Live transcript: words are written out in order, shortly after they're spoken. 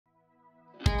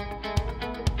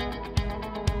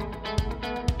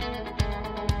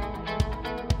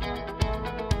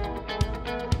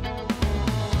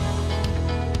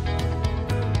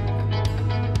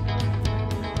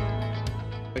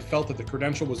felt that the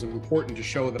credential was important to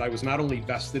show that I was not only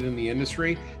vested in the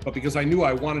industry, but because I knew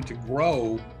I wanted to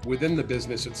grow within the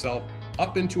business itself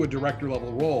up into a director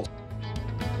level role.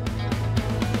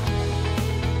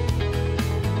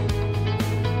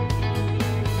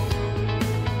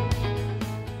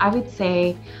 I would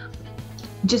say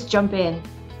just jump in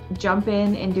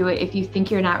and do it. If you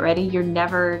think you're not ready, you're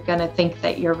never gonna think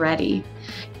that you're ready.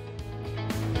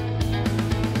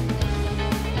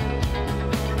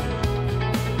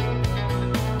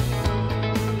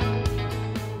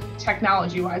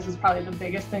 Technology-wise is probably the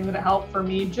biggest thing that helped for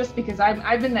me, just because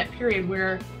I've been that period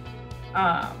where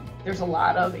there's a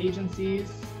lot of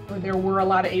agencies, or there were a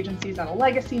lot of agencies on a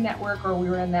legacy network, or we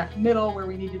were in that middle where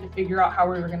we needed to figure out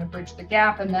how we were going to bridge the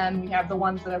gap. And then we have the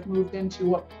ones that have moved into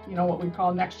what we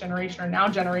call next generation or now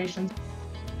generations.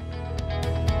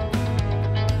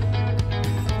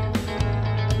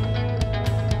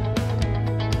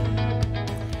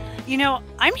 You know,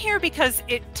 I'm here because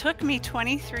it took me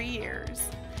 23 years,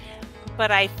 but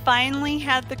I finally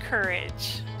had the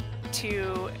courage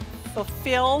to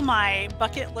fulfill my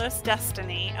bucket list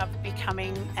destiny of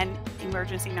becoming an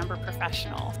emergency number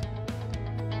professional.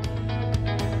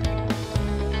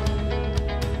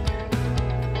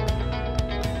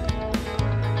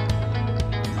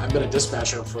 I've been a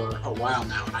dispatcher for a while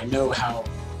now, and I know how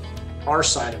our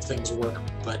side of things work,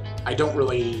 but I don't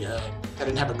really, I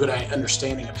didn't have a good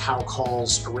understanding of how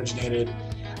calls originated.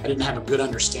 I didn't have a good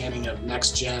understanding of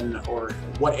next gen or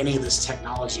what any of this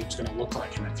technology was going to look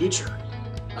like in the future.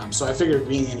 So I figured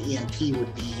being an ENP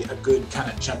would be a good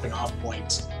kind of jumping off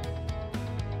point.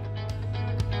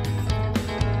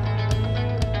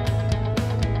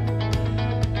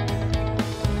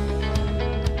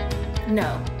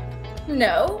 No.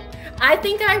 I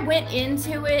think I went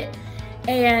into it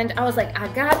and I was like, I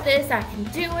got this, I can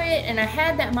do it. And I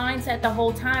had that mindset the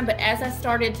whole time. But as I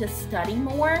started to study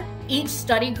more, each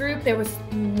study group, there was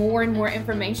more and more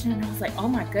information. And I was like, oh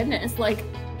my goodness, like,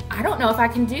 I don't know if I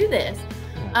can do this.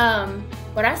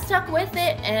 But I stuck with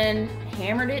it and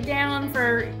hammered it down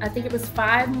for, I think it was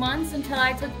 5 months until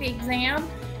I took the exam.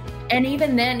 And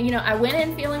even then, you know, I went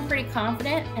in feeling pretty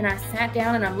confident, and I sat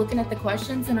down and I'm looking at the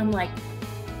questions and I'm like,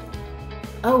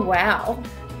 oh wow,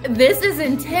 this is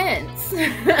intense.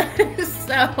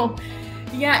 So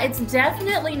yeah, it's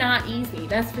definitely not easy,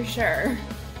 that's for sure.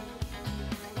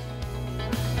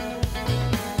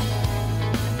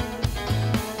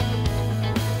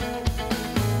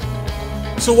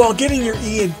 So while getting your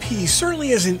ENP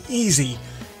certainly isn't easy,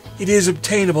 it is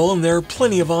obtainable, and there are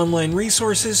plenty of online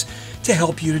resources to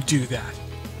help you to do that.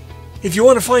 If you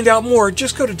want to find out more,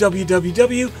 just go to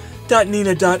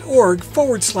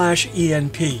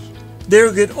www.nina.org/ENP. There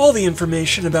you'll get all the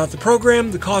information about the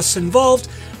program, the costs involved,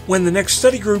 when the next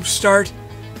study groups start,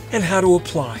 and how to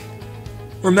apply.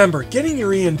 Remember, getting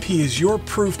your ENP is your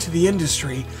proof to the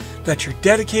industry that you're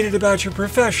dedicated about your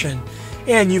profession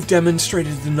and you've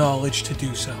demonstrated the knowledge to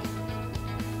do so.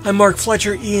 I'm Mark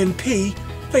Fletcher, ENP.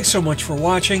 Thanks so much for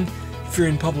watching. If you're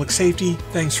in public safety,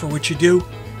 thanks for what you do.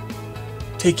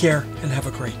 Take care and have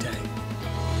a great day.